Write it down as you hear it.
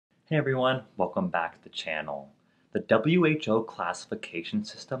Hey everyone, welcome back to the channel. The WHO classification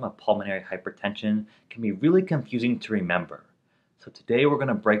system of pulmonary hypertension can be really confusing to remember. So today we're going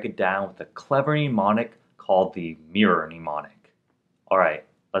to break it down with a clever mnemonic called the mirror mnemonic. Alright,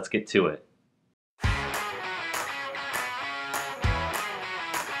 let's get to it.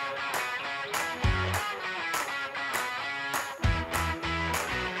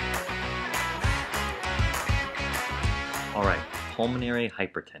 Alright, pulmonary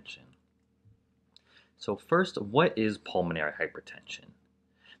hypertension. So first, what is pulmonary hypertension?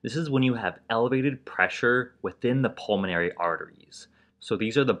 This is when you have elevated pressure within the pulmonary arteries. So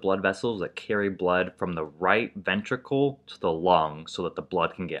these are the blood vessels that carry blood from the right ventricle to the lung so that the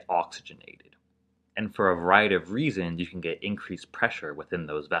blood can get oxygenated. And for a variety of reasons, you can get increased pressure within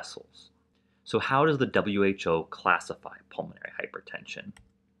those vessels. So how does the WHO classify pulmonary hypertension?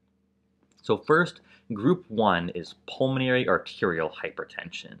 So first, group 1 is pulmonary arterial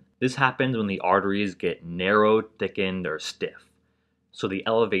hypertension. This happens when the arteries get narrowed, thickened, or stiff. So the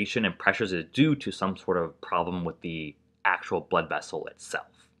elevation in pressures is due to some sort of problem with the actual blood vessel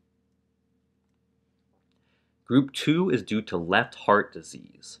itself. Group 2 is due to left heart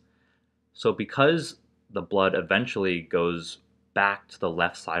disease. So because the blood eventually goes back to the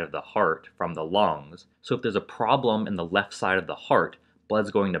left side of the heart from the lungs, so if there's a problem in the left side of the heart, blood's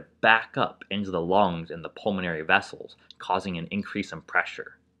going to back up into the lungs and the pulmonary vessels, causing an increase in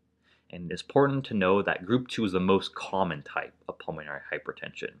pressure. And it's important to know that group 2 is the most common type of pulmonary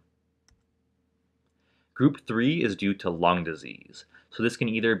hypertension. Group 3 is due to lung disease. So this can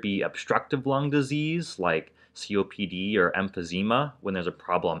either be obstructive lung disease like COPD or emphysema when there's a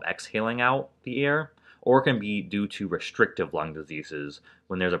problem exhaling out the air, or it can be due to restrictive lung diseases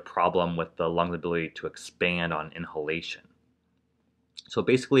when there's a problem with the lung's ability to expand on inhalation. So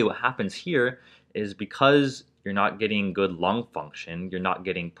basically what happens here is because you're not getting good lung function, you're not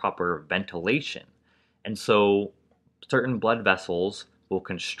getting proper ventilation. And so certain blood vessels will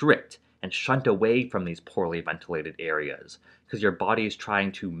constrict and shunt away from these poorly ventilated areas because your body is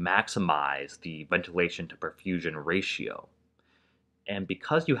trying to maximize the ventilation to perfusion ratio. And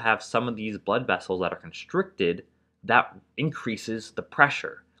because you have some of these blood vessels that are constricted, that increases the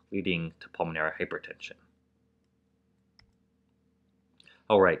pressure, leading to pulmonary hypertension.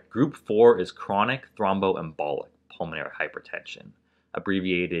 Alright, group 4 is chronic thromboembolic pulmonary hypertension,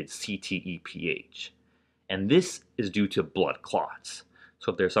 abbreviated CTEPH. And this is due to blood clots.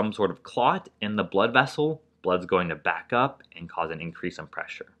 So if there's some sort of clot in the blood vessel, blood's going to back up and cause an increase in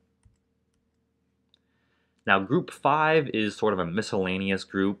pressure. Now group 5 is sort of a miscellaneous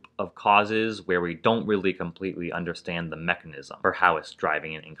group of causes where we don't really completely understand the mechanism or how it's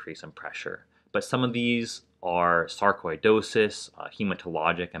driving an increase in pressure. But some of these are sarcoidosis,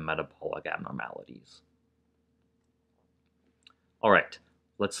 hematologic, and metabolic abnormalities. Alright,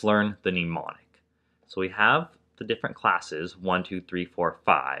 let's learn the mnemonic. So we have the different classes, 1, 2, 3, 4,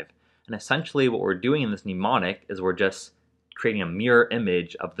 5, and essentially what we're doing in this mnemonic is we're just creating a mirror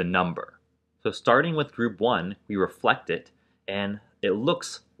image of the number. So starting with group 1, we reflect it, and it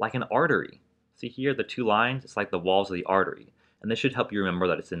looks like an artery. See here, the two lines, it's like the walls of the artery. And this should help you remember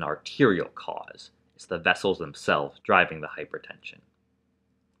that it's an arterial cause. It's the vessels themselves driving the hypertension.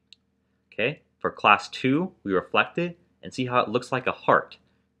 Okay, for class 2, we reflect it and see how it looks like a heart.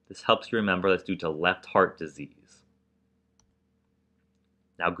 This helps you remember that's due to left heart disease.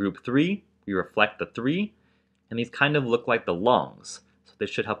 Now group 3, we reflect the 3, and these kind of look like the lungs. So this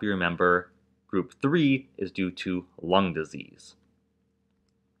should help you remember group 3 is due to lung disease.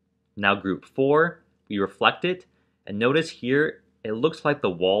 Now group 4, we reflect it, and notice here, it looks like the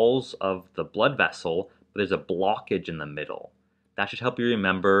walls of the blood vessel, but there's a blockage in the middle. That should help you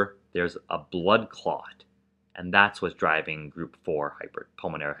remember there's a blood clot, and that's what's driving group 4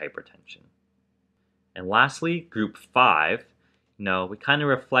 pulmonary hypertension. And lastly, group 5, we kind of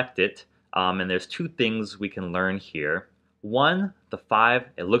reflect it, and there's two things we can learn here. One, the 5,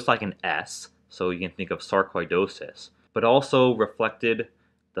 it looks like an S, so you can think of sarcoidosis, but also reflected,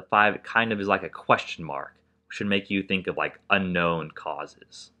 the 5 it kind of is like a question mark. Should make you think of like unknown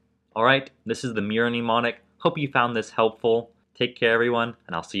causes. Alright, this is the mirror mnemonic. Hope you found this helpful. Take care everyone,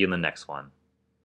 and I'll see you in the next one.